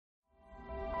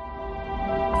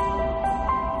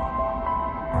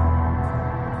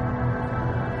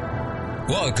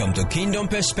Welcome to Kingdom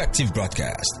Perspective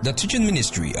Broadcast, the teaching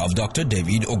ministry of Dr.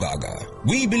 David Ogaga.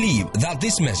 We believe that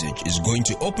this message is going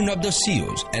to open up the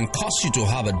seals and cause you to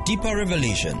have a deeper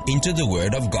revelation into the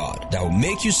Word of God that will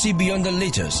make you see beyond the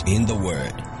letters in the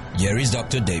Word. Here is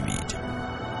Dr. David. That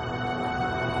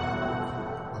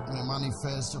may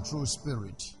manifest your true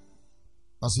spirit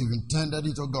as you've intended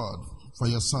it, O God, for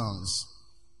your sons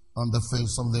on the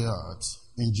face of the earth.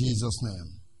 In Jesus'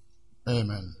 name,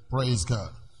 amen. Praise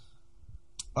God.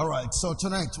 All right, so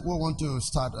tonight we want to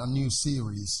start a new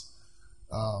series,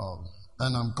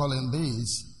 and I'm calling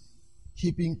this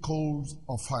Heaping Coals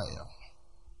of Fire.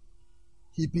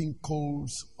 Heaping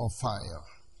Coals of Fire.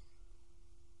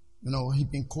 You know,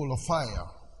 heaping coal of fire.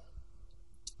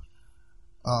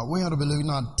 We have to be looking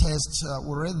at text.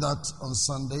 We read that on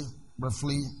Sunday,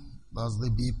 briefly. That's the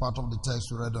B part of the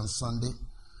text we read on Sunday,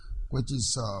 which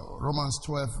is Romans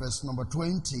 12, verse number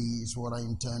 20 is what I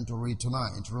intend to read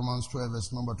tonight. Romans 12,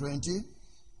 verse number 20.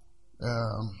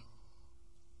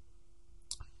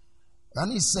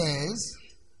 And it says,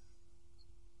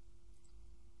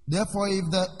 therefore,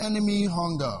 if the enemy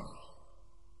hunger,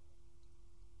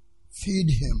 feed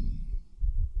him.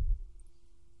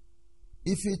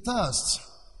 If he thirst,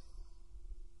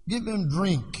 give him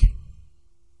drink.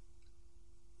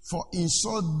 For in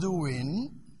so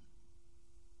doing,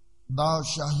 thou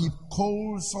shalt heap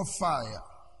coals of fire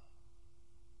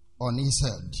on his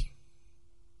head.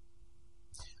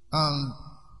 And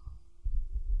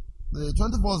the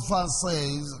 24th verse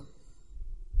says,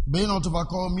 be not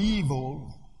overcome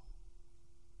evil,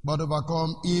 but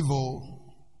overcome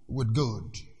evil with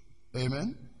good.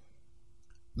 Amen.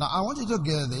 Now I want you to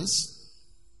get this,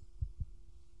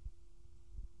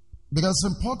 because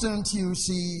it's important you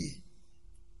see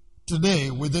today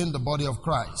within the body of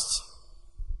Christ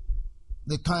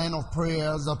the kind of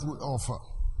prayers that we offer,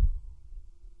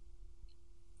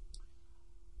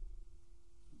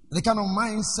 the kind of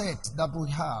mindset that we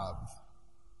have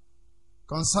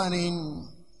concerning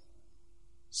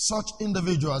such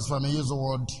individuals, if I may use the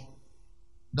word,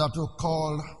 that we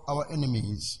call our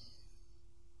enemies.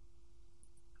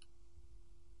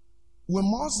 We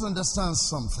must understand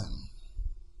something,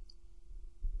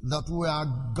 that we are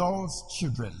God's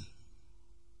children.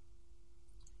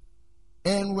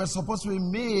 And we're supposed to be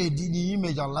made in the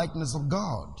image and likeness of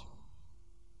God.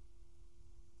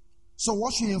 So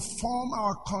what should inform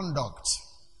our conduct,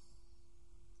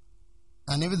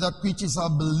 and even that which is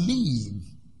our belief,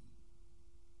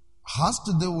 has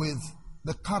to do with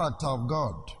the character of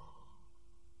God,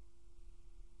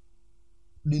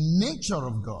 the nature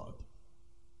of God.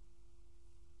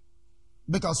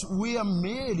 Because we are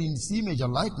made in His image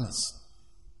and likeness.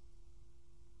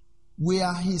 We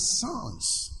are His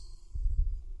sons.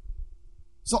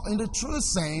 So in the true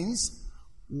sense,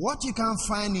 what you can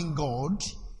find in God,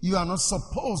 you are not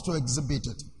supposed to exhibit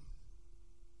it.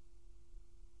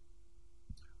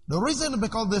 The reason is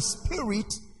because the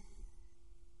Spirit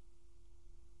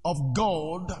of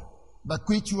God, that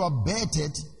which you are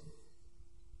bettered,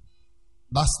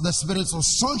 that's the Spirit of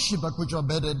sonship at which you are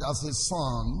bettered as His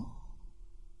son,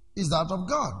 is that of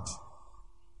God.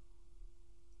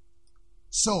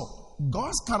 So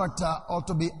God's character ought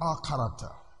to be our character.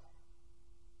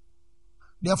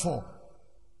 Therefore,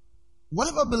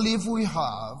 whatever belief we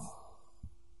have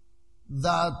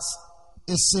that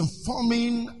is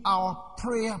informing our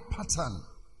prayer pattern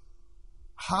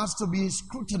has to be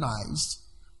scrutinized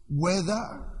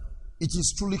whether it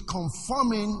is truly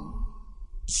conforming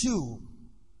to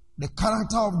the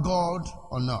character of God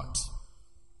or not.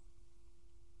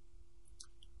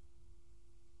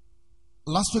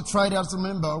 Last week, Friday, as you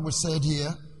remember, we said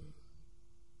here,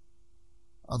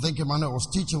 I think Emmanuel was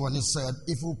teaching when he said,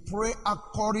 if we pray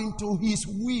according to His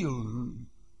will,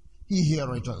 He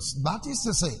heareth us. That is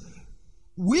to say,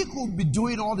 we could be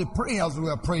doing all the prayers we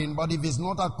are praying, but if it's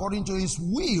not according to His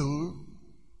will,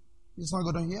 He's not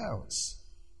going to hear us.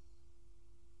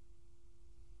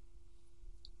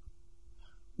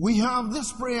 We have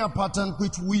this prayer pattern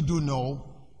which we do know,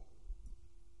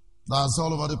 that's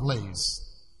all over the place,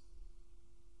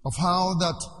 of how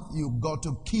that you've got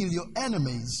to kill your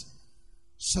enemies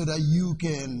so that you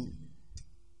can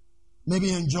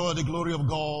maybe enjoy the glory of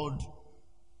God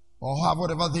or have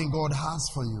whatever thing God has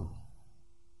for you.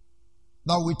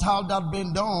 Now, without that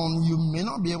being done, you may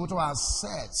not be able to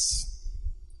access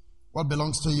what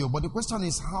belongs to you. But the question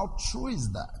is, how true is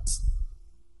that?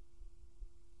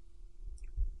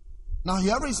 Now,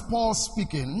 here is Paul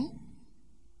speaking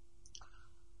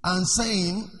and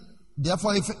saying,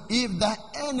 therefore, if the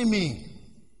enemy,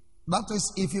 that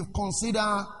is, if you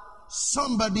consider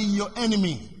somebody your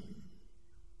enemy,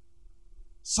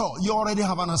 so you already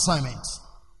have an assignment.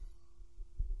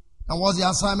 And what's the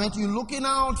assignment? You're looking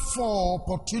out for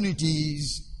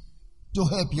opportunities to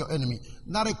help your enemy.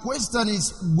 Now the question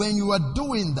is, when you are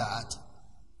doing that,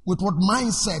 with what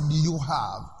mindset do you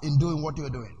have in doing what you're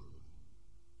doing?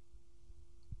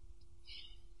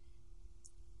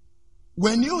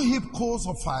 When you heap coals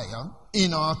of fire,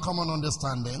 in our common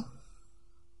understanding,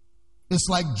 it's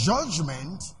like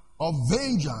judgment or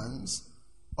vengeance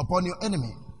upon your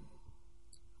enemy.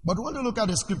 But when you look at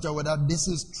the scripture, whether this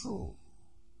is true.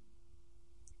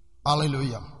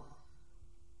 Hallelujah.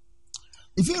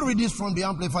 If you read this from the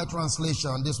Amplified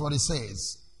Translation, this is what it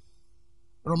says.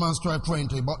 Romans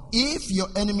 12:20. But if your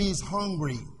enemy is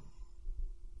hungry,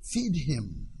 feed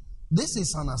him. This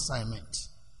is an assignment.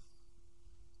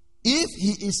 If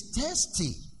he is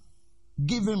thirsty,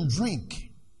 give him drink.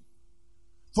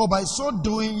 For by so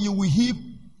doing, you will heap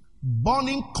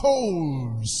burning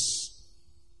coals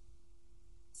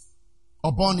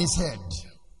upon his head.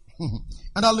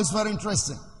 And that looks very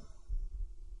interesting.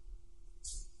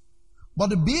 But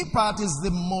the B part is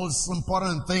the most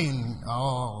important thing.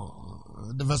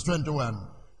 The verse 21.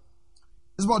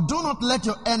 It's about, do not let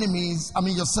your enemies,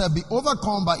 yourself, be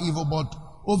overcome by evil, but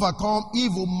overcome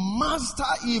evil, master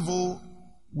evil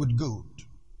with good.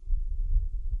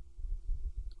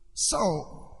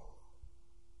 So,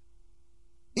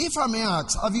 if I may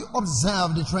ask, have you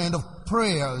observed the trend of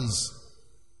prayers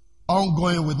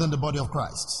ongoing within the body of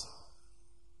Christ?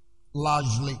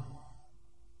 Largely.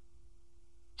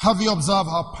 Have you observed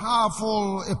how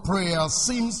powerful a prayer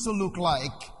seems to look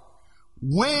like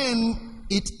when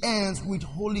it ends with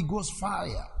Holy Ghost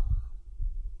fire?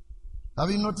 Have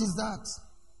you noticed that?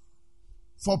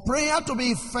 For prayer to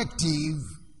be effective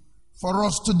for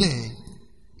us today,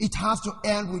 it has to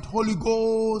end with Holy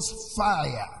Ghost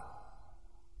fire.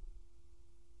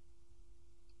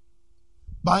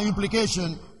 By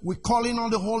implication, we're calling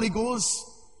on the Holy Ghost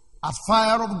as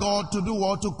fire of God to do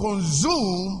what? To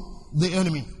consume the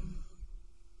enemy.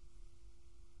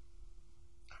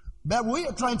 But we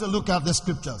are trying to look at the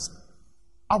scriptures.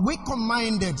 Are we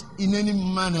commanded in any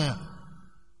manner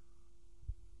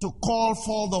to call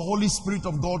for the Holy Spirit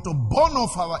of God to burn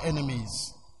off our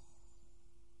enemies?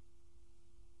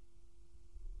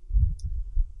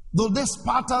 Though these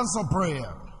patterns of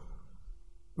prayer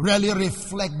really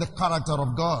reflect the character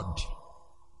of God,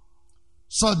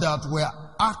 so that we're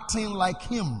acting like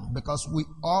Him, because we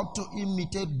ought to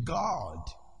imitate God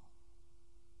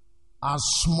as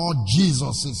small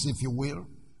Jesuses, if you will,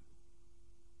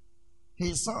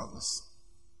 His sons.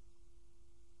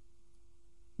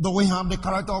 Though we have the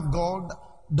character of God,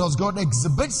 does God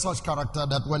exhibit such character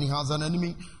that when He has an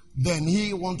enemy, then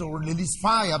He wants to release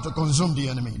fire to consume the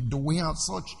enemy? Do we have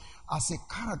such as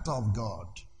a character of God?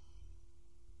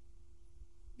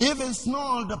 If it's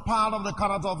not the part of the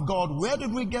character of God, where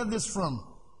did we get this from?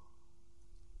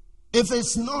 If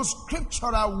it's not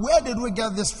scriptural, where did we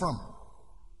get this from?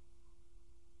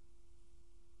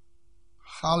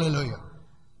 Hallelujah.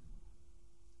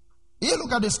 You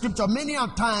look at the scripture, many a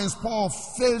times Paul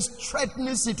faced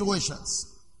threatening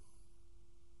situations.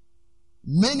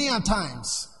 Many a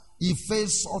times he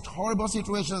faced such horrible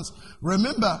situations.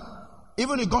 Remember,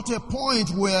 even it got to a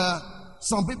point where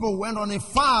some people went on a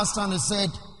fast and they said,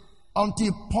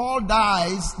 until Paul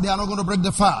dies, they are not going to break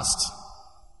the fast.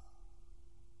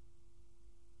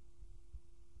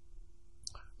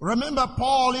 Remember,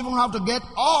 Paul even had to get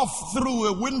off through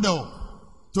a window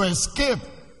to escape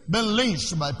being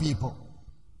lynched by people.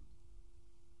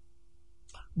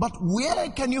 But where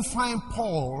can you find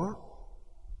Paul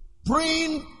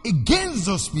praying against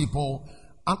those people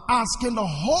and asking the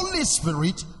Holy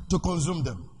Spirit to consume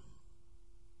them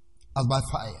as by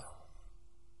fire?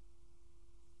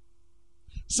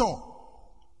 So,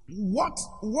 what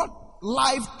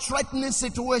life-threatening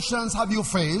situations have you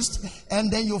faced? And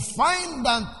then you find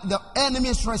that the enemy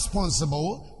is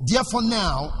responsible. Therefore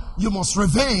now, you must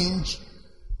revenge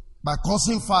by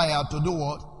causing fire to do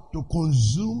what? To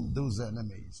consume those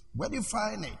enemies. Where do you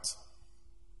find it?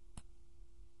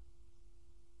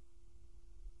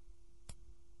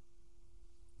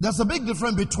 There's a big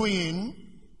difference between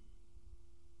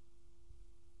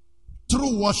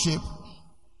true worship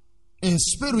in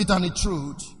spirit and in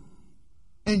truth,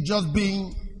 and just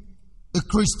being a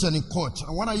Christian in quote.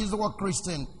 And when I use the word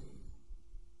Christian,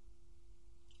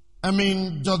 I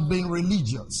mean just being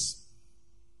religious.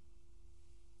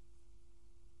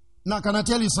 Now, can I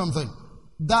tell you something?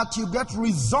 That you get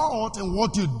result in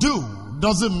what you do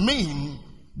doesn't mean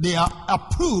they are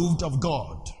approved of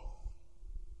God.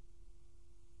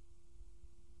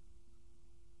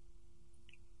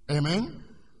 Amen?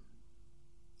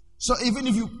 So even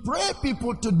if you pray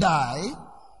people to die,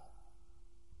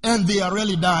 and they are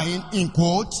really dying, in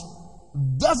quote,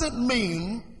 doesn't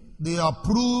mean they are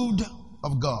approved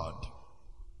of God.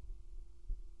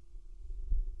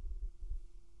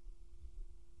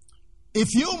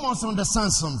 If you must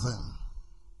understand something,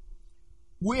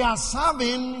 we are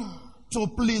serving to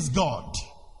please God,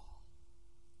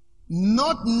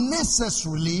 not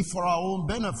necessarily for our own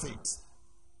benefit.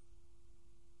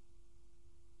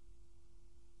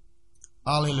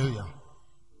 Hallelujah.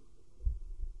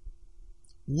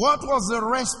 What was the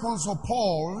response of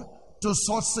Paul to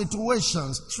such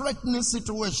situations, threatening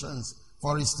situations,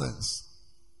 for instance?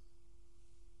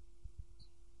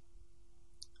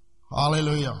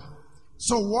 Hallelujah.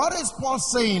 So what is Paul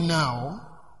saying now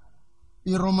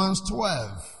in Romans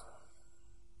 12?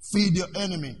 Feed your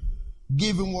enemy.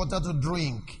 Give him water to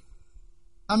drink.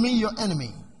 I mean your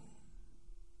enemy.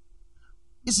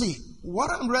 You see,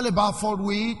 what I'm really baffled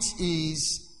with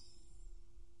is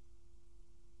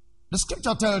the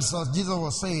scripture tells us, Jesus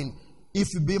was saying,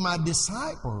 if you be my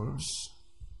disciples,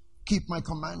 keep my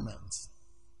commandments.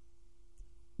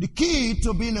 The key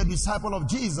to being a disciple of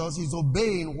Jesus is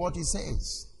obeying what he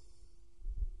says.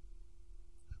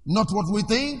 Not what we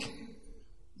think,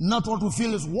 not what we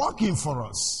feel is working for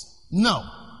us. No,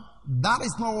 that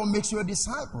is not what makes you a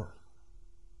disciple.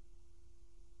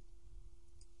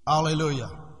 Hallelujah.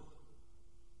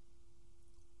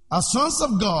 As sons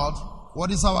of God,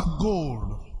 what is our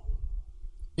goal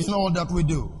in all that we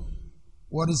do?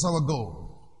 What is our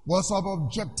goal? What's our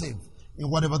objective in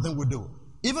whatever thing we do?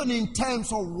 Even in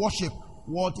terms of worship,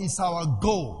 what is our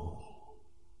goal?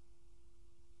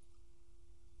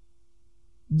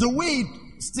 Do we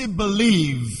still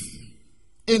believe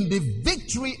in the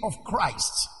victory of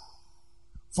Christ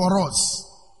for us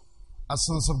as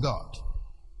sons of God?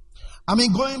 I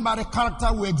mean, going by the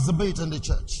character we exhibit in the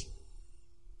church,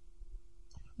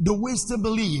 do we still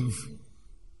believe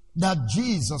that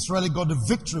Jesus really got the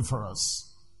victory for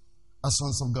us as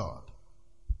sons of God?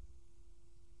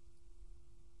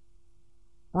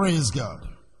 Praise God.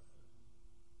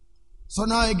 So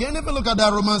now again, if you look at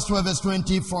that Romans 12 verse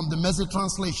 20 from the Message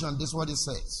translation, this is what it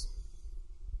says.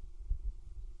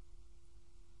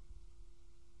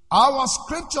 Our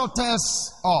scripture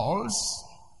tells us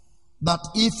that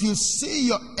if you see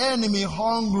your enemy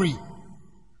hungry,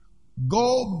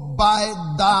 go buy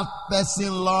that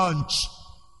person lunch.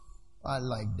 I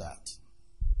like that.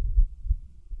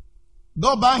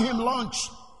 Go buy him lunch.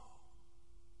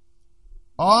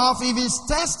 Or if he's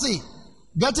thirsty,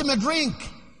 get him a drink.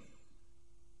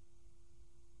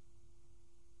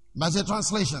 Message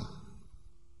translation.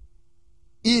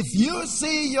 If you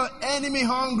see your enemy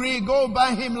hungry, go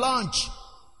buy him lunch.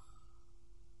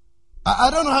 I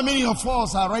don't know how many of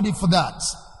us are ready for that.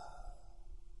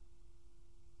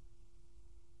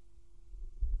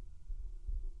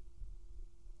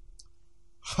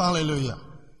 Hallelujah.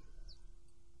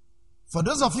 For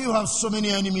those of you who have so many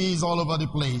enemies all over the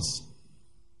place,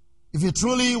 if you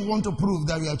truly want to prove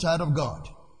that you're a child of God,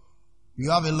 you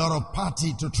have a lot of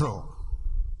party to throw.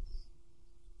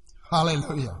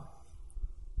 Hallelujah.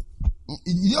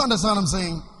 You understand what I'm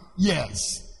saying?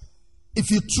 Yes.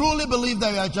 If you truly believe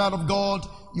that you are a child of God,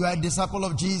 you are a disciple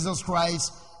of Jesus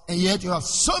Christ, and yet you have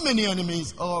so many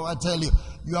enemies, oh, I tell you,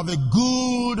 you have a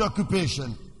good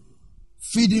occupation,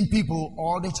 feeding people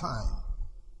all the time.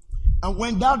 And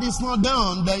when that is not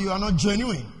done, then you are not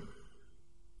genuine.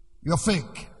 You are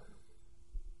fake.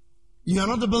 You are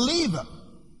not a believer.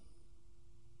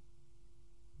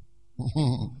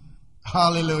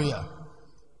 Hallelujah.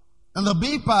 And the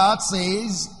B part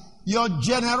says, your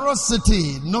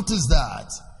generosity, notice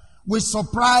that, will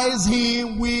surprise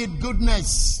him with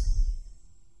goodness.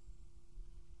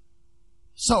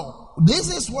 So,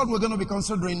 this is what we're going to be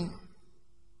considering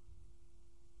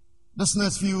this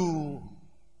next few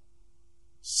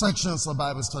sections of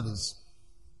Bible studies.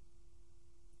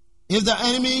 If the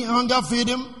enemy hunger, feed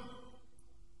him.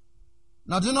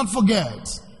 Now, do not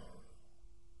forget.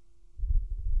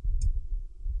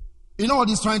 You know what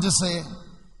he's trying to say?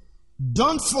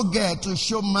 Don't forget to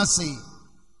show mercy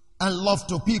and love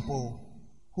to people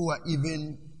who are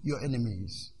even your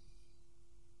enemies.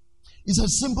 It's a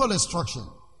simple instruction.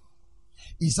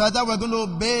 It's either we're going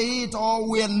to obey it or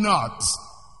we're not.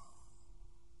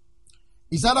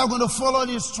 It's either we're going to follow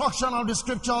the instruction of the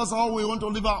scriptures or we want to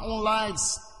live our own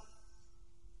lives.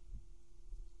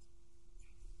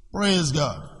 Praise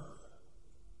God.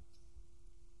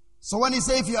 So when he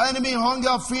says, if your enemy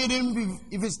hunger, feed him.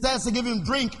 If he's thirsty, give him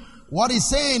drink. What he's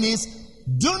saying is,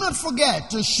 do not forget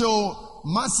to show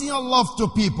mercy and love to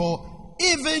people,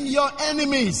 even your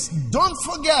enemies. Don't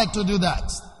forget to do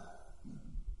that.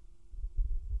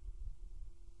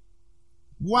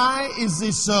 Why is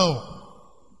this so?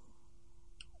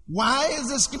 Why is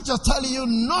the scripture telling you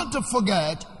not to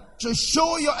forget to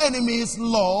show your enemies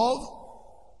love?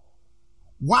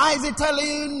 Why is it telling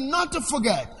you not to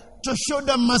forget to show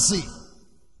them mercy?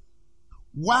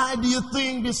 Why do you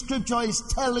think the scripture is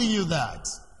telling you that?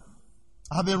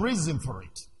 I have a reason for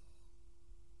it.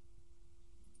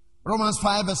 Romans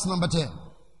 5 verse number 10.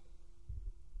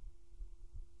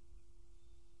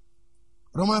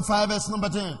 Romans 5 verse number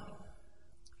 10.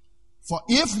 For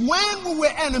if when we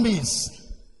were enemies,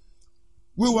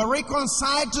 we were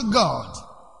reconciled to God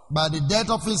by the death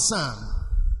of his Son,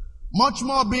 much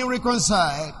more being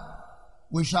reconciled,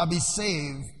 we shall be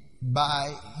saved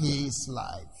by his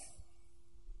life.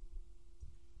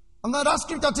 And that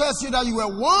scripture tells you that you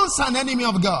were once an enemy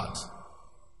of God.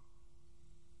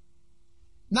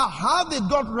 Now, how did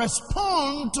God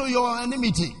respond to your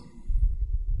enmity?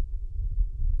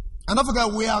 And don't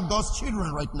forget, we are God's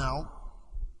children right now.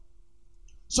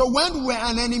 So when we were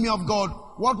an enemy of God,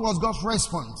 what was God's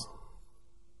response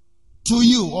to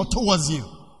you or towards you?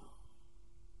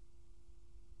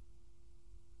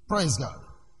 Praise God.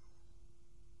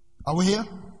 Are we here?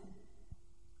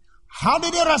 How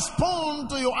did he respond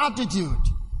to your attitude?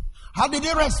 How did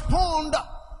he respond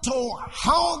to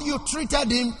how you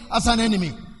treated him as an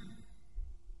enemy?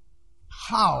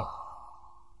 How?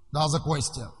 That's the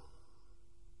question.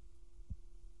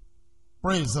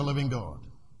 Praise the living God.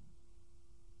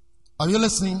 Are you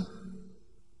listening?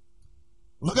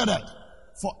 Look at that.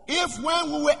 For if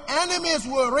when we were enemies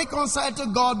we were reconciled to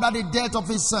God by the death of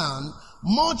his Son,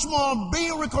 much more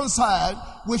being reconciled,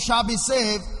 we shall be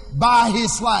saved by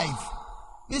his life.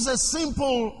 It's a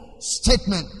simple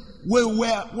statement. We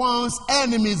were once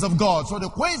enemies of God. So the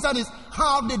question is,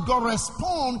 how did God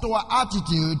respond to our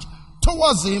attitude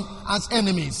towards him as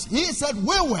enemies? He said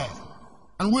we were,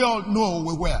 and we all know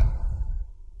we were.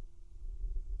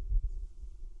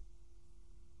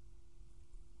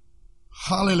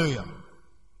 Hallelujah.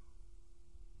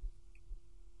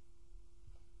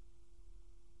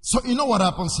 So you know what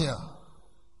happens here?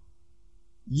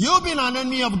 You've been an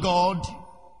enemy of God.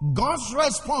 God's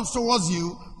response towards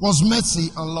you was mercy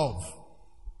and love.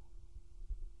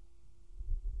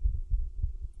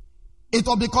 It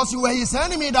was because you were his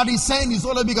enemy that he sent his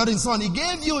only begotten Son. He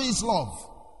gave you his love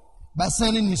by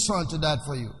sending his Son to die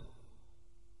for you.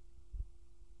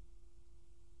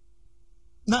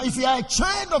 Now, if you are a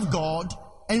child of God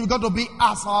and you've got to be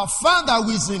as our Father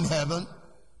who is in heaven,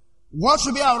 what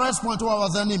should be our response to our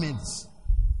enemies?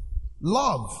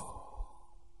 Love.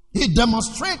 He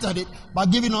demonstrated it by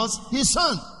giving us his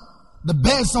Son, the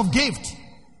best of gifts.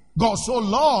 God so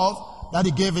loved that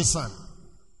he gave his Son.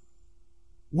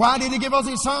 Why did he give us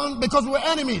his Son? Because we were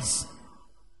enemies.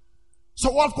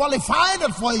 So what qualified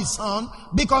it for his Son?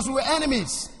 Because we were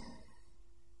enemies.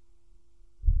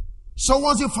 So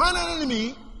once you find an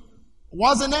enemy,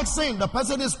 what's the next thing? The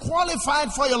person is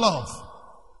qualified for your love.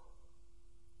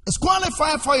 Is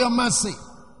qualified for your mercy.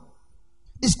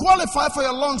 Is qualified for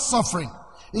your long suffering.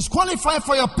 Is qualified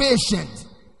for your patience.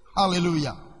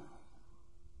 Hallelujah.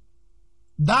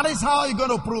 That is how you're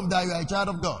going to prove that you are a child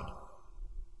of God.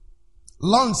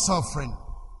 Long suffering,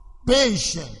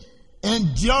 patience,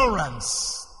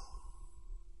 endurance,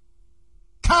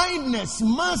 kindness,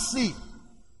 mercy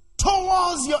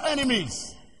towards your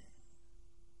enemies.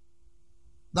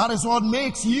 That is what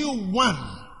makes you one,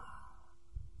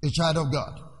 a child of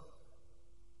God.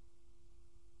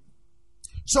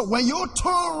 So when you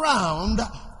turn around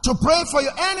to pray for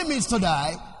your enemies to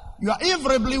die, you are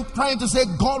invariably trying to say,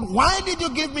 God, why did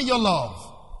you give me your love?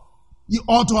 You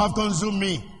ought to have consumed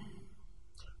me.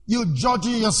 You're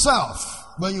judging yourself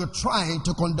when you're trying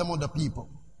to condemn other people.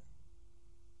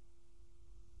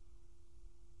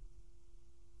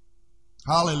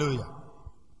 Hallelujah.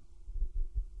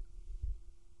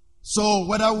 So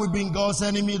whether we've been God's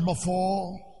enemies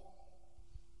before,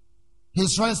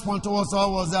 his response to us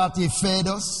all was that he fed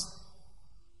us,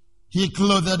 he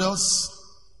clothed us,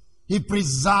 he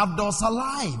preserved us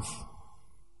alive.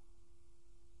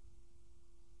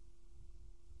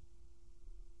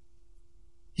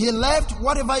 He left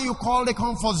whatever you call the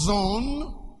comfort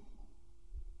zone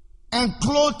and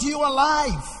clothed you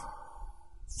alive,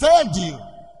 fed you,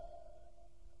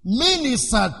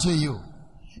 ministered to you,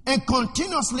 and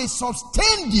continuously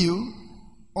sustained you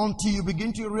until you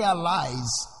begin to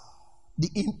realize the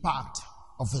impact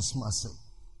of his mercy.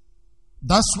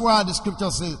 That's why the scripture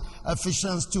says,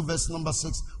 Ephesians 2 verse number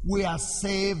 6, we are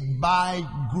saved by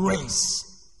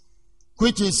grace,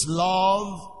 which is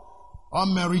love,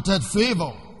 unmerited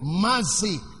favor,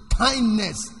 mercy,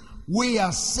 kindness. We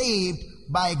are saved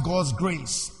by God's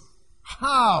grace.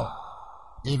 How?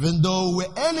 Even though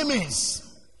we're enemies,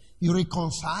 he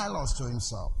reconciled us to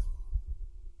himself.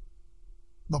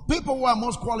 The people who are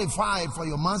most qualified for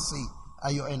your mercy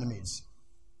are your enemies.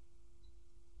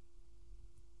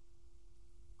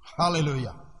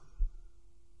 Hallelujah.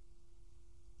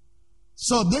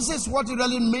 So this is what it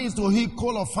really means to heap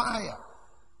coal of fire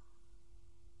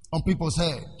on people's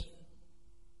head.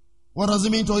 What does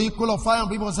it mean to heap coal of fire on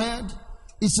people's head?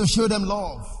 It's to show them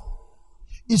love.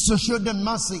 It's to show them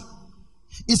mercy.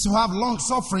 It's to have long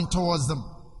suffering towards them.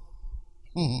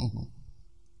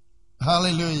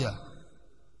 Hallelujah.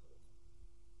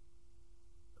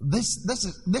 This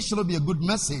should be a good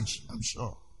message, I'm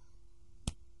sure.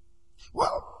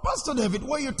 Well, Pastor David,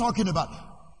 what are you talking about?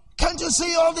 Can't you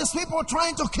see all these people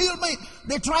trying to kill me?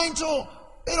 They're trying to,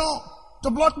 to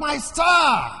block my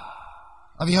star.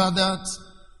 Have you heard that?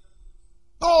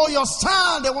 Oh, your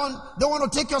star, they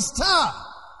want to take your star.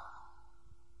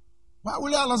 Why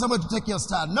will you allow somebody to take your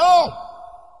star? No!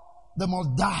 They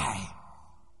must die.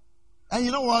 And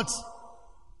you know what?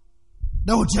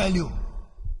 They will tell you,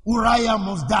 Uriah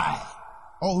must die.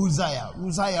 Or Uzziah.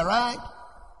 Uzziah, right?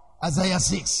 Isaiah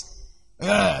 6.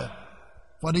 Yeah.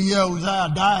 For the year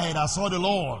Uzziah died, I saw the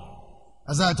Lord.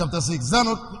 Isaiah chapter 6.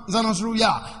 Xenos rule,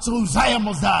 yeah. So Uzziah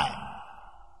must die.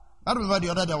 I remember the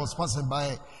other day I was passing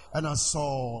by and I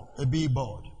saw a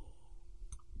billboard.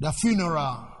 The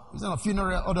funeral, is it a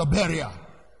funeral or the burial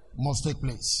must take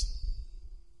place.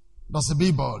 That's a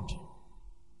billboard.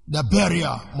 The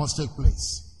burial must take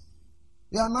place.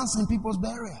 They are announcing people's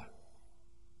burial.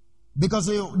 Because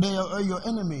they are your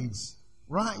enemies,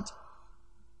 right?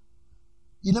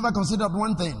 You never considered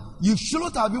one thing. You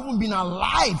shouldn't have even been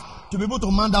alive to be able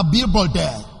to man that billboard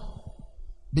there.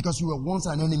 Because you were once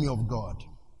an enemy of God.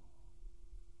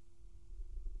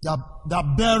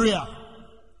 That burial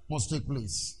must take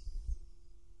place.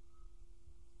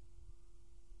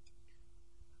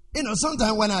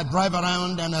 Sometimes when I drive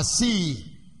around and I see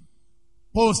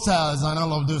posters and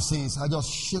all of those things, I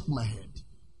just shake my head.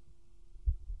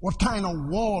 What kind of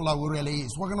world are we really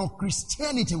is? What kind of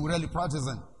Christianity we really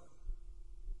practicing?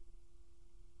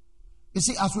 You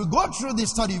see, as we go through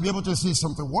this study, you'll be able to see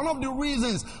something. One of the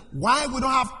reasons why we don't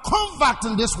have comfort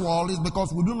in this world is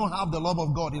because we do not have the love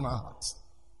of God in our hearts.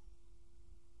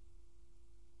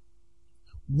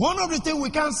 One of the things we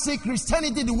can't see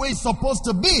Christianity the way it's supposed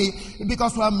to be is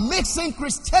because we are mixing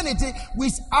Christianity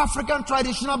with African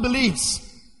traditional beliefs.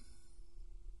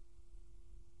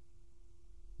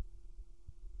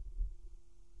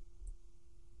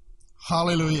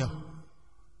 Hallelujah.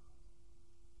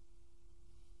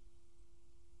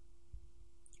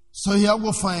 So here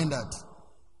we'll find that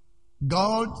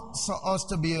God saw us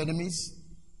to be enemies.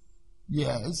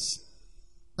 Yes.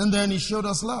 And then He showed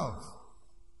us love.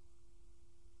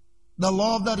 The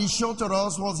love that He showed to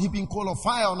us was heaping coal of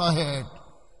fire on our head.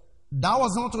 That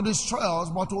was not to destroy us,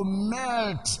 but to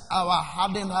melt our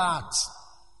hardened hearts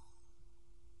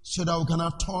so that we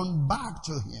cannot turn back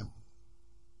to Him.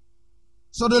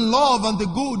 So the love and the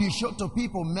good He showed to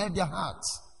people made their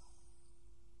hearts.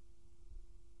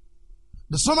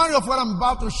 The summary of what I'm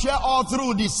about to share all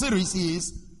through this series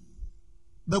is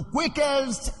the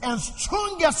quickest and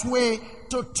strongest way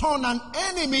to turn an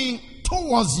enemy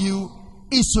towards you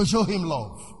is to show him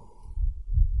love.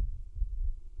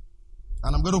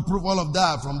 And I'm going to prove all of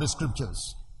that from the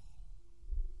scriptures.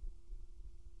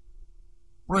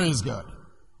 Praise God.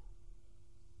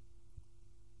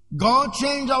 God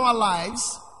changed our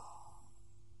lives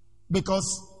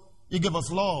because He gave us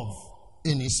love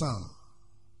in His Son.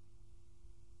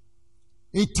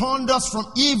 He turned us from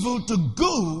evil to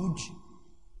good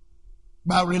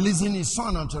by releasing His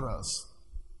Son unto us,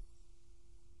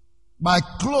 by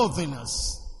clothing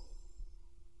us,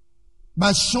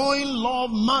 by showing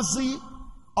love, mercy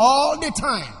all the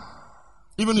time,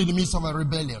 even in the midst of a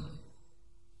rebellion.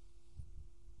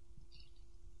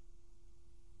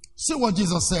 See what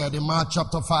Jesus said in Mark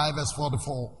chapter 5 verse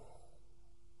 44.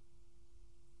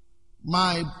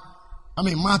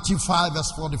 Matthew 5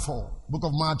 verse 44. Book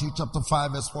of Matthew chapter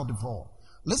 5 verse 44.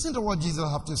 Listen to what Jesus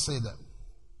have to say there.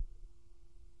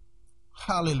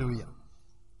 Hallelujah.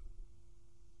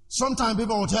 Sometimes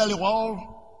people will tell you,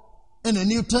 well, in the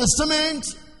New Testament,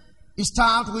 it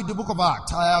starts with the book of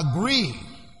Acts. I agree.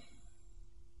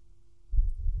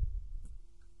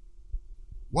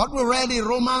 What we read in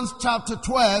Romans chapter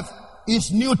 12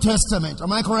 is New Testament.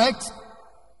 Am I correct?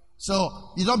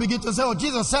 So you don't begin to say, oh,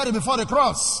 Jesus said it before the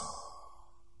cross.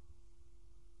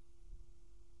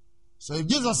 So if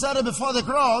Jesus said it before the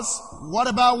cross, what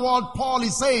about what Paul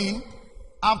is saying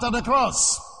after the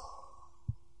cross?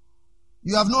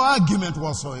 You have no argument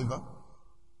whatsoever.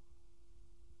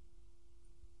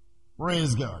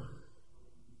 Praise God.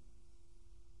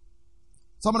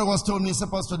 Somebody was told me,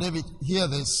 said, Pastor David, hear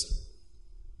this.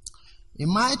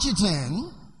 In Matthew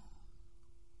 10,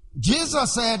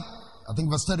 Jesus said, I think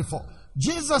verse 34,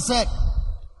 Jesus said,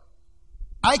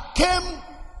 I came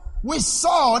with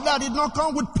sword, I did not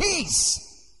come with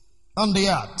peace on the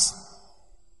earth.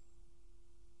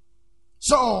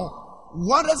 So,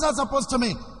 what is that supposed to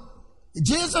mean?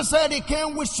 Jesus said he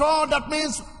came with sword, that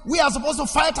means we are supposed to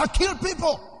fight or kill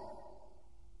people.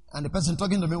 And the person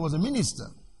talking to me was a minister.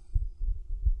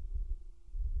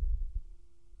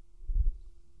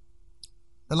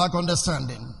 They lack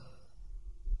understanding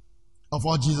of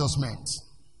what Jesus meant.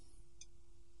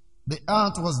 The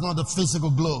earth was not a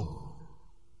physical globe.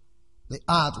 The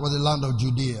earth was the land of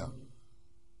Judea.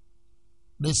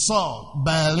 They saw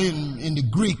Berlin in the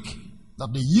Greek that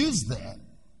they used there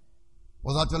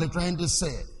was actually trying to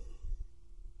say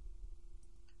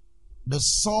the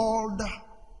sword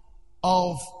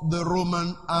of the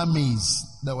Roman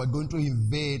armies that were going to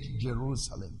invade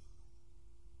Jerusalem.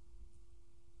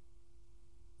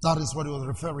 That is what he was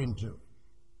referring to.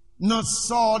 Not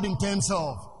sword in terms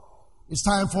of it's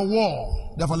time for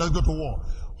war, therefore let's go to war.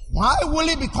 Why will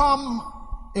he become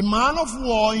a man of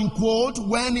war, in quote,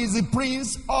 when he's the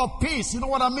prince of peace? You know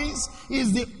what that means?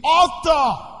 He's the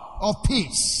author of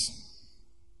peace.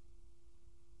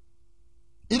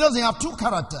 He doesn't have two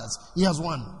characters, he has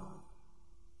one.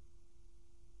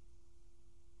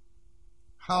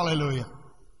 Hallelujah.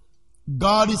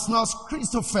 God is not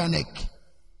schizophrenic.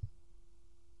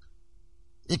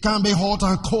 It can be hot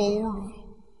and cold,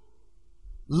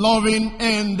 loving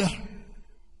and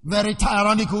very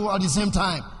tyrannical at the same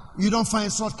time. You don't find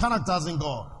such characters in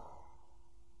God.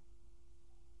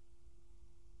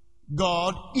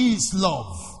 God is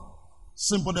love.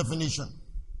 Simple definition.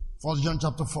 1 John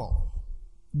chapter 4.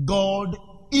 God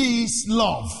is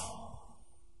love.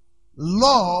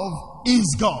 Love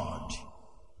is God.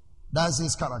 That's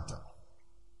his character.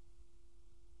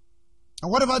 And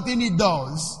whatever thing he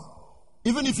does,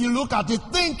 even if you look at it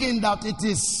thinking that it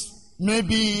is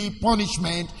maybe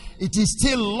punishment, it is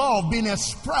still love being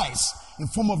expressed in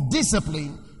form of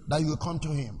discipline that you will come to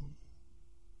him.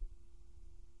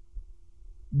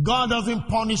 God doesn't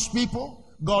punish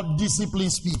people, God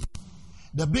disciplines people.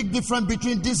 The big difference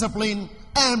between discipline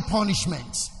and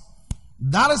punishment.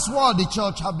 That is what the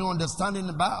church have no understanding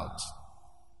about.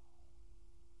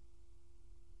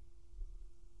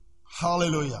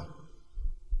 Hallelujah.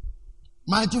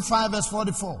 Matthew 5 verse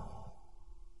 44.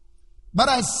 But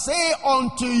I say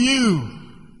unto you,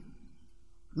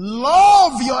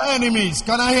 love your enemies.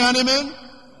 Can I hear an amen?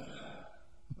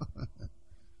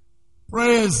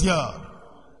 Praise God.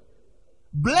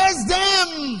 Bless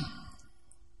them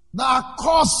that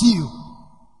curse you.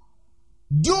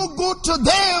 Do good to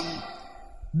them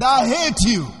that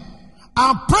hate you.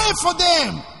 And pray for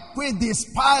them who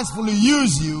despisefully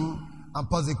use you and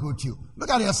persecute you. Look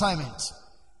at the assignment.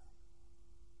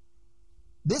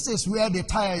 This is where the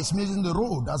tire is missing the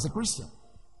road as a Christian.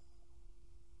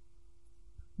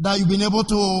 That you've been able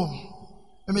to,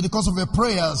 because of your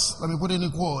prayers, let me put it in a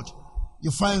quote,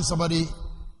 you find somebody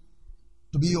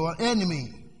to be your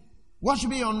enemy. What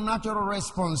should be your natural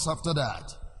response after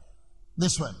that?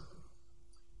 This one.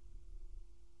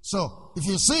 So, if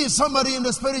you see somebody in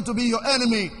the spirit to be your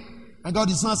enemy, and God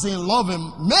is not saying love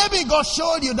him, maybe God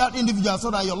showed you that individual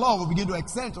so that your love will begin to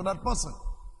extend to that person.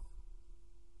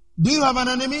 Do you have an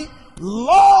enemy?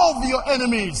 Love your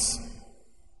enemies.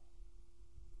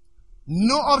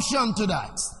 No option to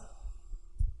that.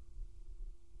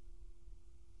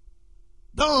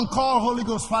 Don't call Holy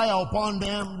Ghost fire upon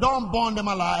them. Don't burn them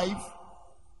alive.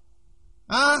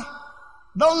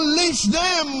 Don't leash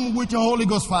them with your Holy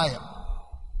Ghost fire.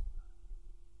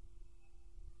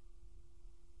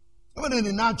 Even in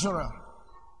the natural,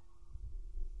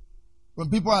 when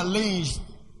people are lynched,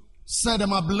 set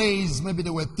them ablaze, maybe they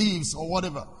were thieves or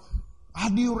whatever, how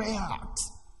do you react?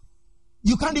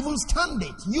 You can't even stand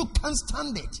it. You can't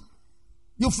stand it.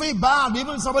 You feel bad.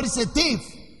 Even somebody's a thief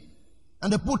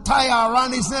and they put tire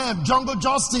around his name, jungle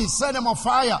justice, set him on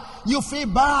fire. You feel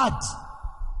bad.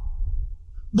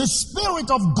 The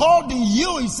Spirit of God in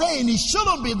you is saying it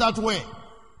shouldn't be that way.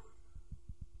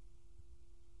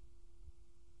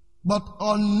 But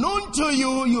unknown to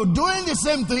you, you're doing the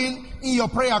same thing in your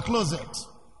prayer closet.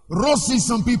 Roasting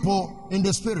some people in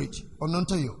the spirit, unknown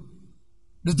to you.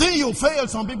 The thing you failed,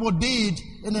 some people did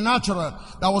in the natural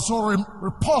that was so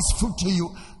repulsive to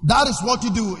you. That is what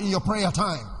you do in your prayer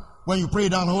time when you pray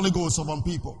down Holy Ghost upon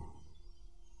people.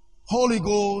 Holy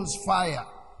Ghost fire,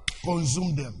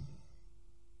 consume them.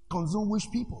 Consume which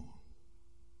people?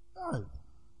 Right.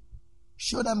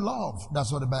 Show them love.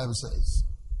 That's what the Bible says.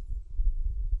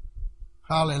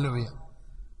 Hallelujah.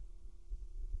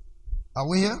 Are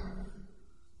we here?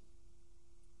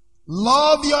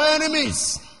 Love your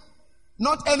enemies.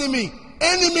 Not enemy,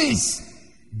 enemies.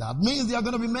 That means there are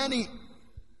going to be many.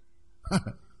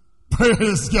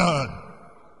 Praise God.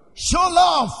 Show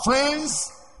love,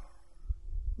 friends.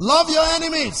 Love your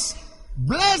enemies.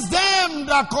 Bless them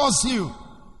that curse you.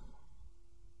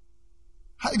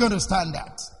 How are you going to stand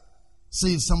that?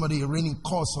 See somebody raining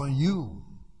curse on you,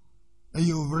 and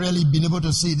you've really been able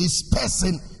to see this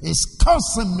person is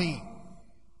cursing me.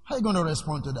 How are you going to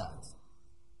respond to that?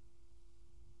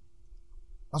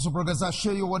 As a progress, I'll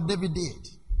show you what David did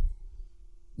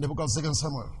in the book of 2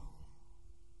 Samuel.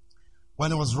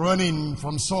 When he was running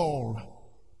from Saul,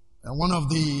 and one of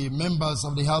the members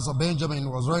of the house of Benjamin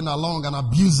was running along and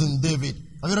abusing David.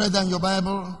 Have you read that in your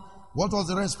Bible? What was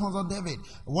the response of David?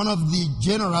 One of the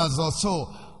generals or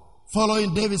so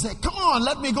following David said, come on,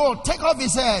 let me go. Take off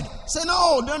his head. Say,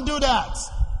 no, don't do that.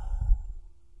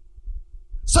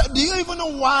 So do you even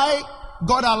know why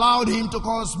God allowed him to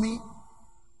curse me?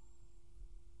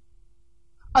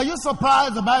 Are you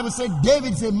surprised the Bible said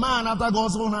David's a man after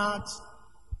God's own heart?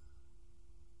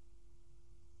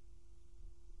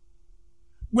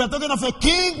 We are talking of a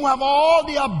king who have all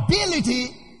the ability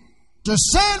to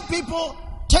send people,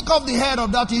 take off the head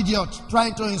of that idiot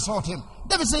trying to insult him.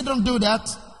 David said, don't do that.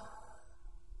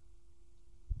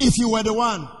 If you were the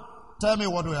one, tell me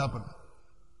what will happen.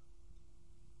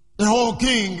 The whole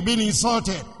king being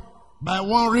insulted by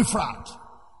one riffraff.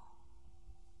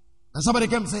 And somebody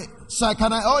came and say, sir,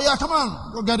 can I? Oh yeah, come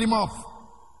on, go get him off.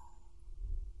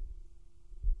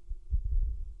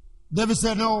 David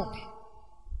said, no.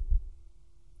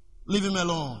 Leave him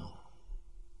alone.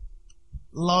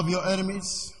 Love your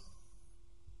enemies.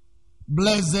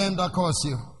 Bless them that curse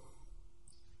you.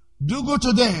 Do good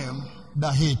to them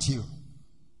that hate you.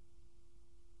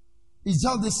 It's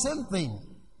just the same thing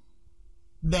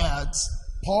that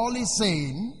Paul is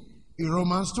saying in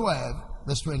Romans 12,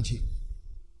 verse 20.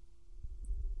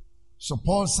 So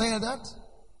Paul said that,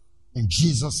 and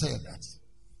Jesus said that.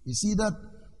 You see that?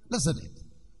 Listen to it.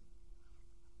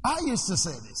 I used to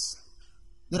say this.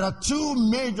 There are two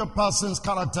major persons,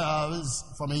 characters,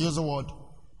 from a user word,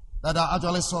 that are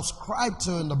actually subscribed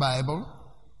to in the Bible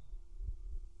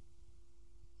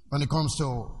when it comes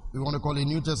to, we want to call it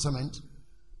New Testament.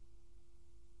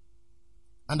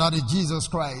 And that is Jesus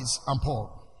Christ and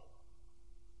Paul.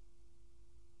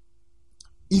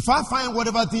 If I find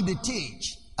whatever thing they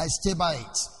teach, I stay by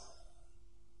it.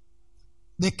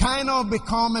 They kind of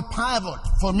become a pivot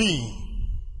for me.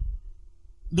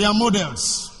 They are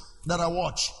models that I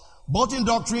watch, both in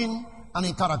doctrine and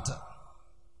in character.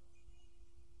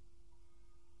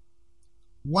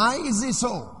 Why is it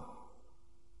so?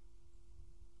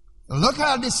 Look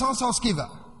at the sons of Sceva.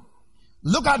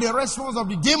 Look at the response of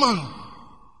the demon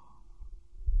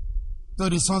to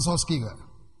the sons of Sceva.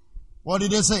 What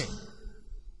did they say?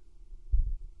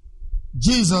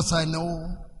 Jesus I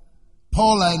know,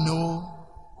 Paul I know,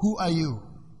 who are you?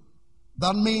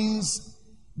 That means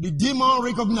the demon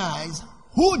recognized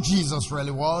who Jesus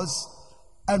really was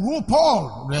and who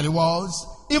Paul really was,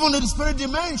 even in the spirit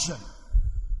dimension.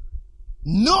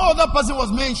 No other person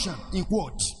was mentioned, in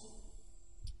quote.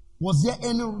 Was there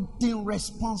anything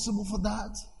responsible for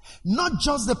that? Not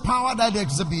just the power that they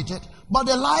exhibited, but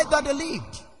the life that they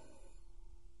lived.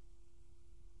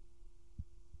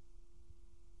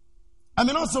 I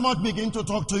may not so much begin to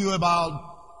talk to you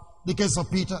about the case of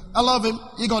Peter. I love him.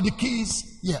 He got the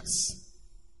keys. Yes.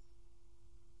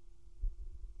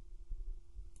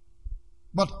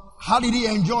 But how did he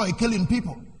enjoy killing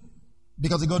people?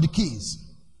 Because he got the keys.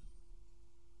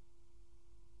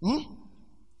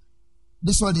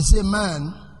 This was the same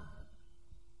man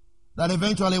that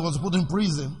eventually was put in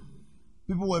prison.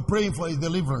 People were praying for his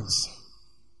deliverance.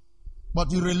 But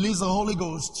he released the Holy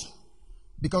Ghost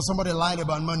because somebody lied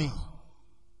about money.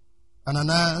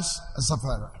 Ananias and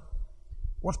Sapphira.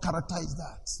 What character is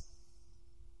that?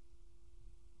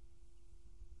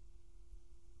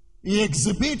 He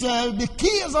exhibited the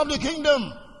keys of the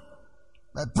kingdom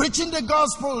by preaching the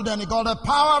gospel. Then he got the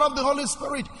power of the Holy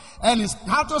Spirit and he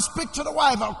had to speak to the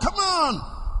wife. Oh, come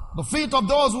on! The feet of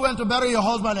those who went to bury your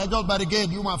husband are just by the gate.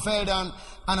 You might fell down.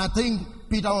 And I think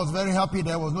Peter was very happy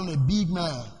there was not a big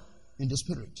man in the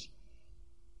spirit.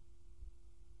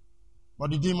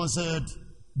 But the demon said,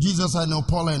 Jesus I know,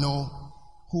 Paul I know,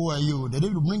 who are you? They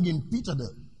didn't bring in Peter there.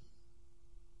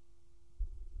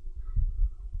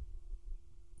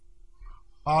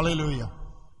 Hallelujah.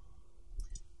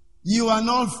 You are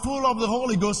not full of the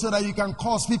Holy Ghost so that you can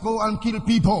cause people and kill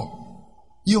people.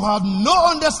 You have no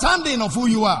understanding of who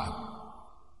you are.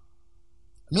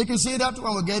 Make you see that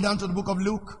when we get down to the book of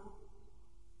Luke.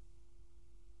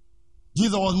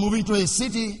 Jesus was moving to a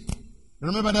city.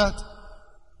 Remember that?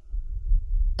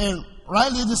 And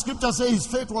rightly the scripture says his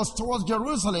faith was towards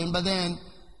Jerusalem, but then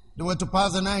they were to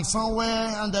pass the night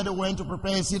somewhere, and then they went to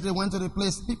prepare a city. They went to the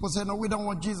place. People said, no, we don't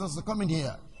want Jesus to come in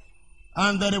here.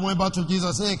 And then they went back to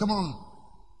Jesus, hey, come on,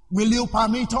 will you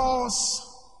permit us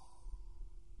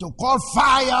to call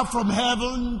fire from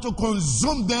heaven to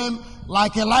consume them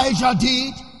like Elijah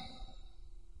did?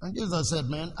 And Jesus said,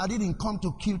 man, I didn't come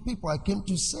to kill people, I came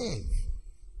to save.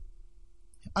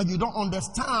 And you don't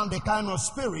understand the kind of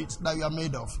spirit that you are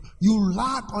made of. You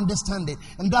lack understanding.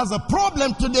 And that's the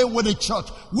problem today with the church.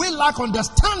 We lack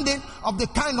understanding of the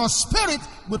kind of spirit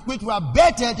with which we are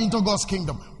bettered into God's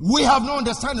kingdom. We have no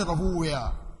understanding of who we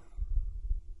are.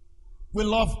 We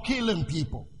love killing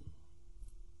people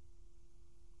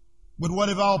with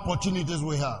whatever opportunities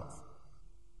we have.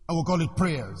 And we call it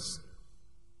prayers.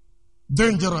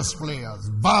 Dangerous prayers,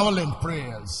 violent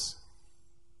prayers.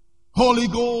 Holy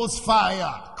Ghost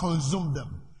fire, consume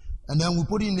them. And then we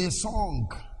put in a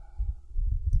song.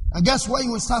 And guess what?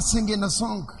 You will start singing a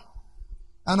song.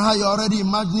 And how you're already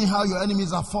imagining how your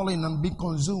enemies are falling and being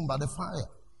consumed by the fire.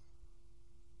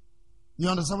 You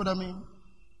understand what I mean?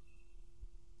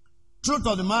 Truth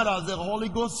of the matter is the Holy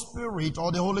Ghost Spirit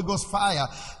or the Holy Ghost fire,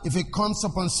 if it comes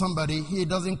upon somebody, he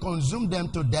doesn't consume them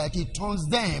to death. He turns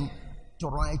them to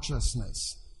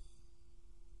righteousness.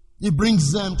 He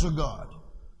brings them to God.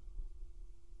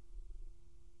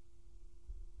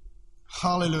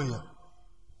 Hallelujah.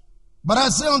 But I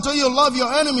say unto you, love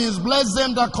your enemies, bless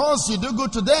them that curse you, do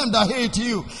good to them that hate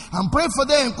you, and pray for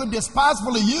them who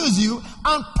despitefully use you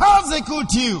and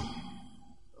persecute you.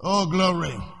 Oh,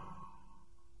 glory.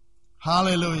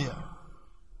 Hallelujah.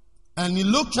 And in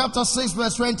Luke chapter 6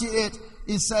 verse 28,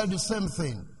 he said the same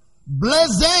thing.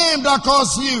 Bless them that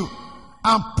curse you,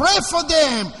 and pray for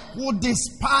them who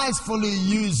despisefully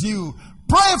use you.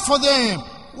 Pray for them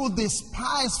who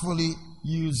despisefully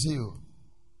use you.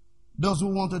 Those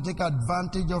who want to take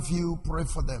advantage of you, pray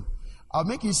for them. I'll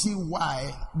make you see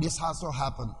why this has to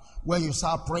happen. When you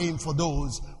start praying for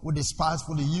those who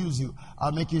despisefully use you,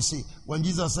 I'll make you see. When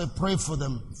Jesus said pray for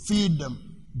them, feed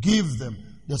them, give them,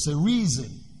 there's a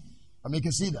reason. I'll make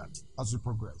you see that as we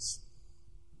progress.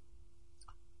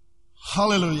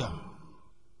 Hallelujah.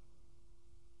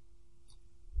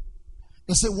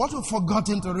 They say what we've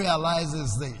forgotten to realize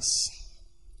is this.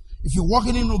 If you're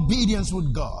walking in obedience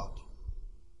with God,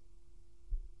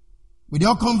 with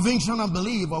your conviction and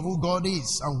belief of who God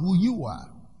is and who you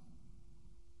are,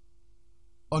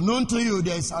 unknown to you,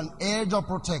 there is an edge of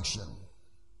protection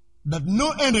that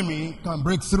no enemy can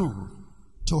break through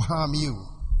to harm you.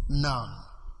 None.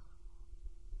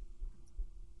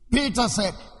 Peter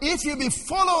said, if you be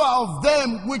follower of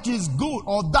them which is good,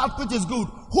 or that which is good,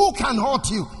 who can hurt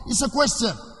you? It's a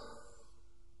question.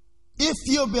 If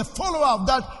you be follower of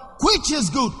that which is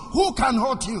good, who can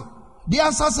hurt you? The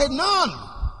answer said, none.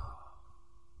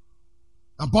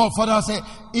 And Paul further said,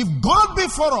 if God be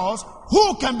for us,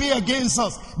 who can be against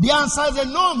us? The answer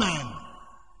is no man.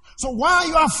 So why are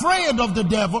you afraid of the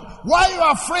devil? Why are you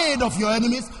afraid of your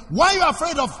enemies? Why are you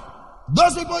afraid of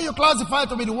those people you classify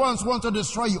to be the ones who want to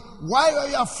destroy you? Why are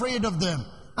you afraid of them?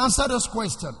 Answer this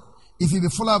question. If you be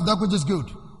full of that which is good,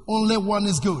 only one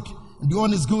is good. And the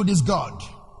one is good is God.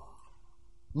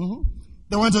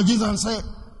 They went to Jesus and said,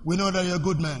 we know that you're a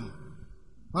good man.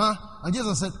 And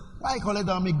Jesus said, why call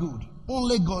it me good?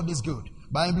 Only God is good.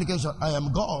 By implication, I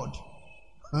am God.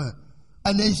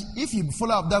 And then if you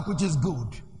follow up that which is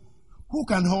good, who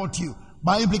can hurt you?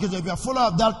 By implication, if you are follower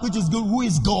of that which is good, who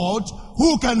is God,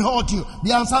 who can hurt you?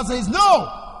 The answer says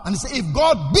no. And he said, if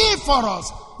God be for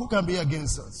us, who can be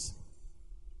against us?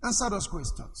 Answer those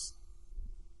questions.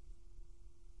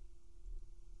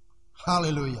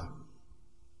 Hallelujah.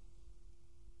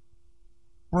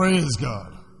 Praise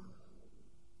God.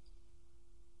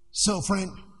 So,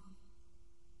 friend,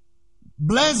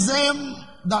 bless them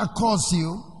that curse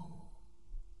you.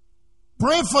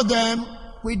 Pray for them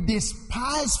who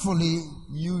despisefully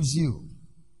use you.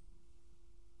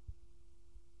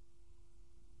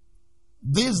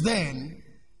 This then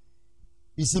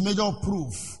is a major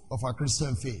proof of our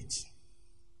Christian faith.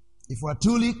 If we are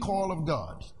truly called of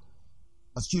God,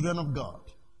 as children of God.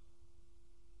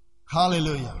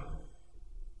 Hallelujah.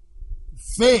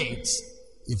 Faith,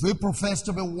 if we profess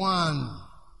to be one,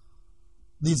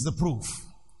 this is the proof.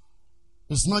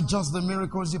 It's not just the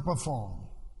miracles you perform.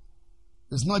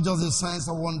 It's not just the signs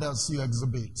and wonders you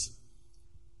exhibit.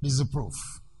 This is the proof.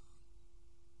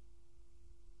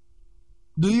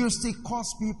 Do you still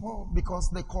curse people because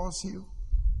they curse you?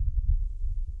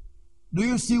 Do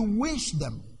you still wish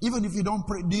them, even if you don't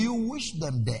pray, do you wish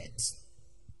them dead?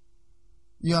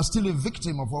 You are still a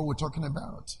victim of what we're talking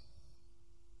about.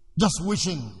 Just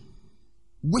wishing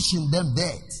wishing them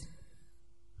death,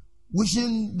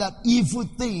 wishing that evil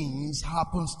things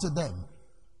happens to them.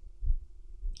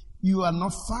 You are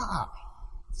not far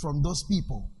from those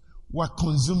people who are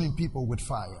consuming people with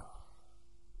fire.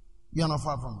 You are not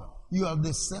far from them. You have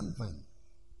the same thing.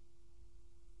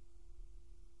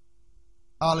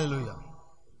 Hallelujah.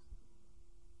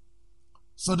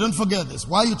 So don't forget this.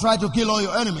 While you try to kill all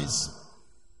your enemies,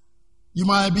 you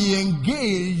might be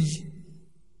engaged,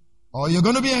 or you're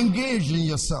going to be engaged in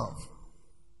yourself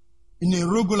in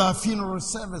irregular funeral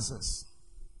services,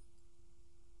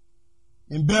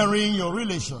 in burying your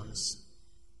relations,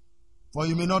 for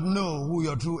you may not know who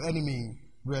your true enemy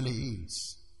really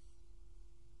is.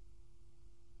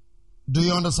 Do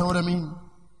you understand what I mean?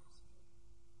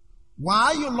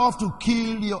 While you love to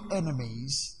kill your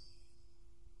enemies,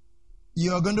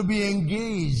 you are going to be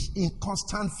engaged in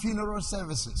constant funeral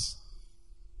services.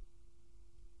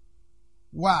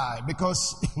 Why?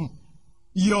 Because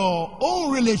your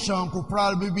own relation could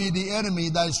probably be the enemy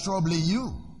that is troubling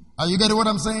you. Are you getting what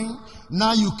I'm saying?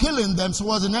 Now you're killing them, so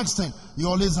what's the next thing? You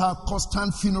always have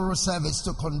constant funeral service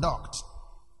to conduct.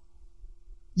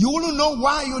 You wouldn't know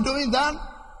why you're doing that.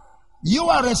 You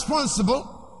are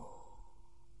responsible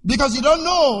because you don't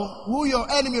know who your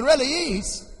enemy really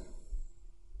is.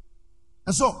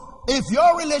 And so, if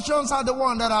your relations are the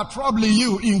one that are troubling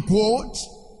you, in quotes,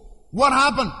 what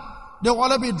happened? They will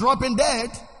all be dropping dead,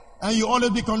 and you only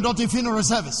be conducting funeral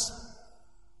service.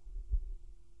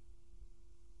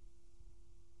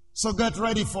 So get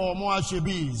ready for more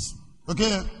Ashebis.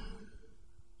 Okay?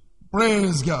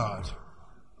 Praise God.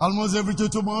 Almost every 2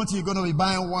 months you're going to be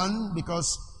buying one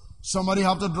because somebody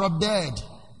have to drop dead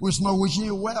who's not wishing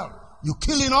you well. You're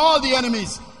killing all the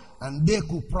enemies. And they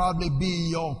could probably be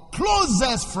your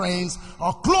closest friends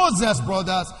or closest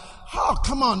brothers. Oh,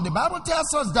 come on. The Bible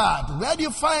tells us that. Where do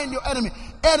you find your enemy?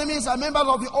 Enemies are members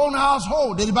of your own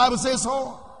household. Did the Bible say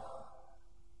so?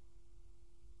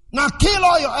 Now kill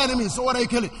all your enemies. So what are you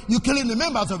killing? You're killing the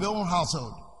members of your own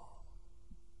household.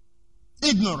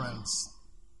 Ignorance.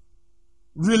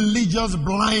 Religious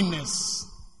blindness.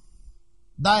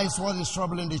 That is what is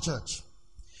troubling the church.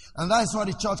 And that is why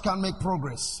the church can't make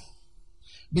progress.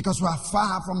 Because we are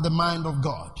far from the mind of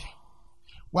God.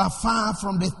 We are far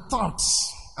from the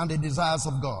thoughts and the desires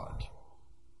of God.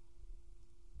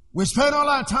 We spend all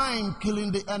our time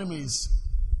killing the enemies.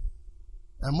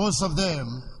 And most of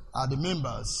them are the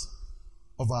members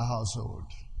of our household.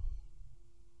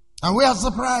 And we are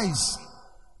surprised.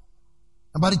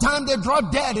 And by the time they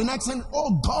drop dead, the next thing,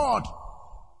 oh God.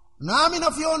 Now how many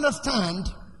of you understand?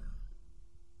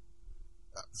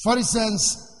 For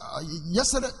instance,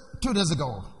 yesterday, 2 days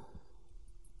ago,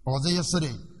 or was it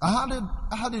yesterday? I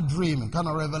had a dream, a kind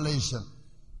of revelation.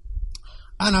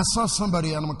 And I saw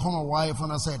somebody, and I called my wife,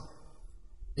 and I said,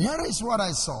 here is what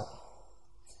I saw.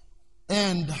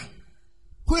 And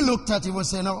we looked at it and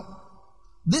said, no,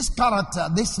 this character,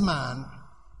 this man,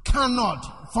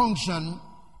 cannot function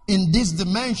in this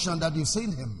dimension that you've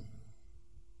seen him.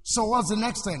 So what's the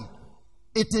next thing?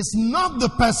 It is not the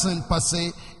person per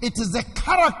se, it is the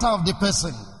character of the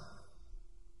person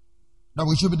that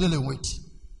we should be dealing with.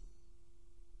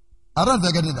 I don't know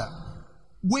if you're getting that.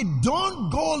 We don't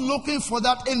go looking for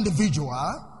that individual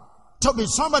to be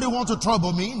somebody who wants to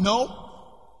trouble me.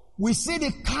 No. We see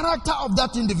the character of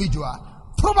that individual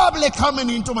probably coming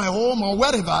into my home or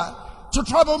wherever to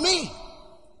trouble me.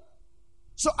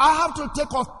 So I have to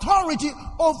take authority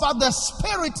over the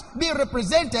spirit being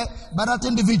represented by that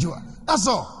individual. That's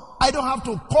all. I don't have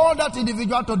to call that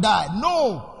individual to die.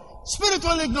 No.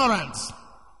 Spiritual ignorance.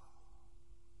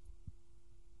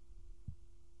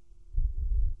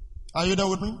 Are you there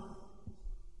with me?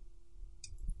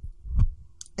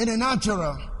 In the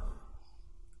natural,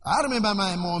 I remember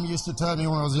my mom used to tell me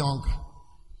when I was young,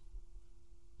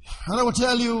 and I will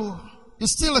tell you,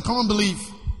 it's still a common belief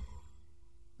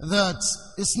that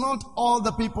it's not all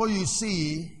the people you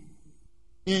see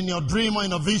in your dream or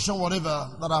in a vision, whatever,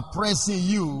 that are pressing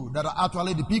you, that are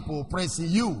actually the people pressing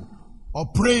you or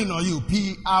praying on you.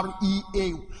 Prey,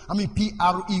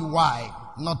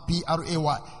 not Pray.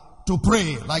 To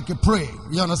pray, like a pray.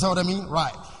 You understand what I mean?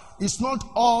 Right. It's not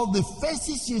all the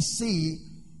faces you see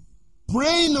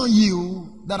praying on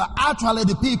you that are actually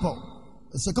the people.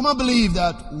 So come on, believe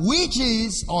that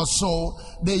witches or so,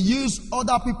 they use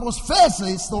other people's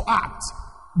faces to act.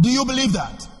 Do you believe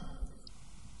that?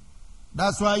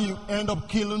 That's why you end up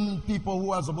killing people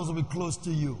who are supposed to be close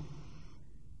to you.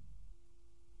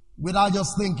 Without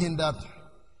just thinking that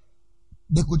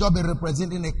they could just be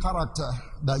representing a character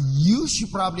that you should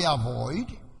probably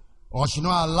avoid or should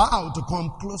not allow to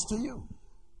come close to you.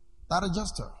 That is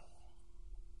just her.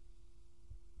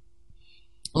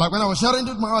 Like when I was sharing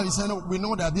with my wife, he said, no, we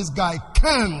know that this guy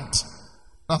can't.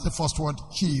 That's the first word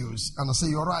she used. And I say,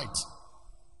 you're right.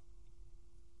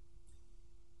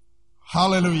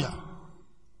 Hallelujah.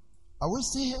 Are we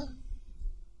still here?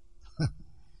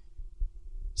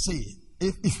 See,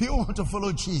 if you want to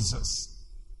follow Jesus,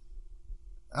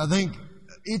 I think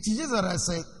it is that I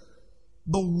said,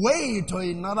 the way to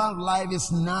another life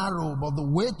is narrow, but the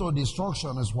way to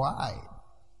destruction is wide.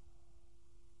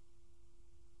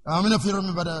 How many of you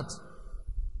remember that?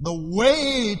 The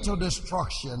way to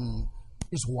destruction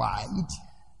is wide,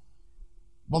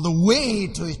 but the way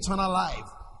to eternal life,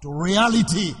 to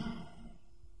reality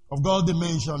of God's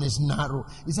dimension is narrow.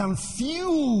 It's and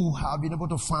few have been able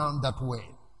to find that way.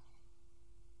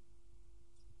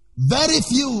 Very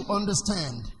few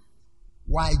understand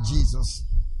why Jesus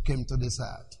came to this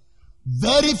earth.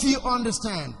 Very few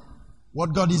understand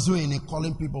what God is doing in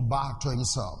calling people back to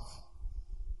himself.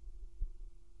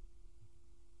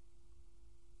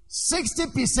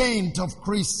 60% of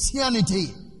Christianity,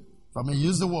 if I may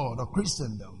use the word, of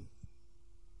Christendom,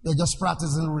 they're just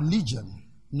practicing religion,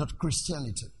 not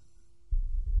Christianity.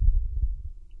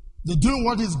 They do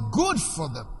what is good for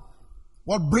them,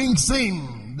 what brings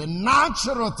in the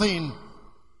natural thing,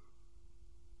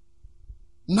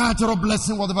 natural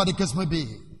blessing, whatever the case may be.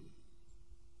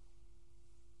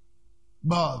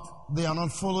 But they are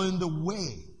not following the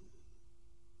way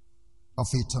of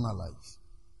eternal life.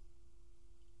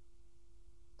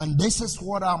 And this is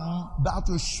what I'm about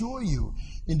to show you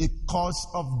in the course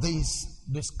of these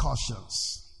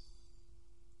discussions.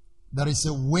 There is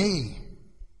a way,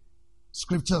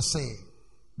 scriptures say,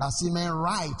 that he may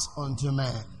write unto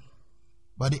man,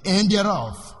 but the end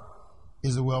thereof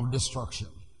is a way of destruction.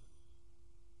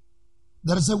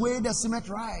 There is a way that seemeth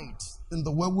right in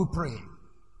the way we pray,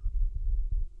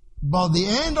 but the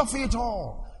end of it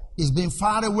all is being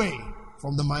far away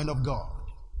from the mind of God.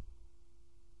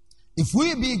 If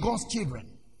we be God's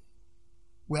children,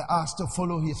 we're asked to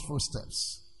follow his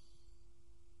footsteps.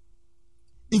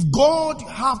 If God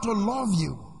have to love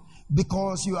you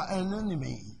because you are an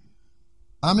enemy,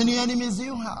 how many enemies do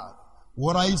you have?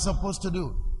 What are you supposed to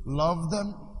do? Love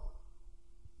them,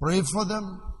 pray for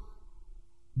them,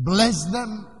 bless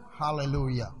them.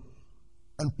 Hallelujah.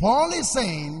 And Paul is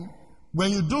saying,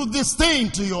 when you do this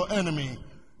thing to your enemy,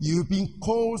 you heap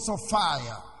coals of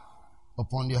fire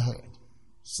upon your head.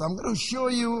 So I'm going to show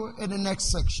you in the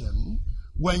next section,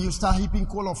 when you start heaping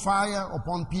coal of fire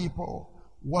upon people,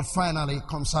 what finally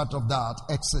comes out of that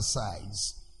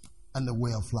exercise and the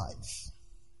way of life.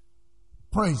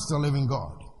 Praise the living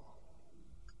God.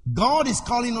 God is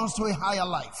calling us to a higher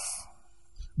life.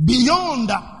 Beyond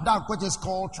that which is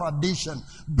called tradition.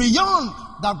 Beyond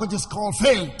that which is called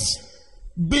faith.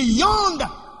 Beyond,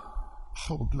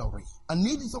 oh glory. I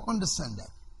need you to understand that.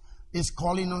 He's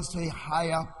calling us to a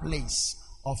higher place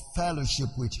of fellowship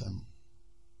with him.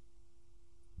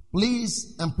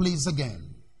 Please and please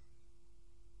again,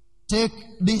 take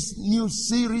this new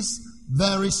series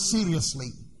very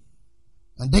seriously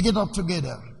and take it up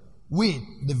together with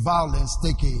the violence,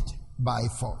 take it by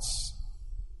force.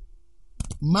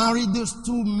 Marry these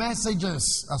two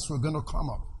messages as we're going to come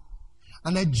up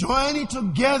and then join it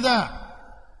together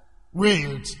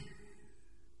with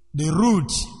the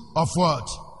root of what?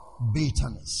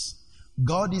 Bitterness.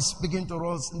 God is speaking to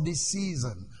us in this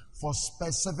season for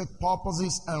specific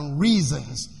purposes and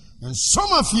reasons. And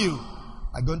some of you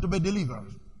are going to be delivered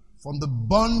from the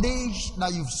bondage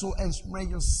that you've so ensnared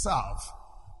yourself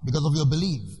because of your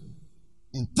belief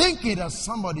in thinking that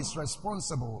somebody is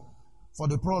responsible for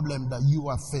the problem that you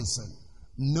are facing.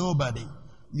 Nobody.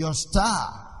 Your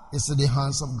star is in the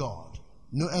hands of God.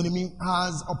 No enemy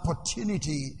has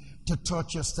opportunity to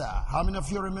touch your star. How many of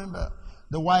you remember?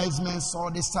 The wise men saw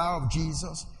the star of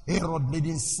Jesus. Herod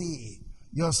didn't see.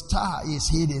 Your star is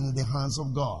hidden in the hands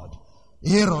of God.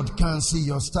 Herod can't see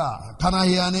your star. Can I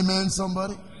hear an amen,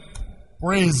 somebody?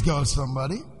 Praise God,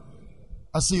 somebody.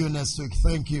 I'll see you next week.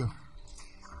 Thank you.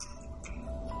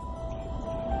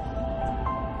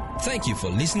 Thank you for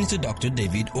listening to Dr.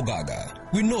 David Ogaga.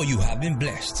 We know you have been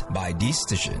blessed by this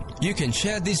station. You can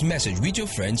share this message with your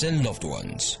friends and loved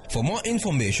ones. For more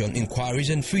information,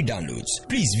 inquiries, and free downloads,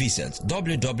 please visit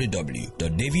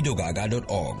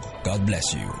www.davidogaga.org. God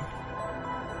bless you.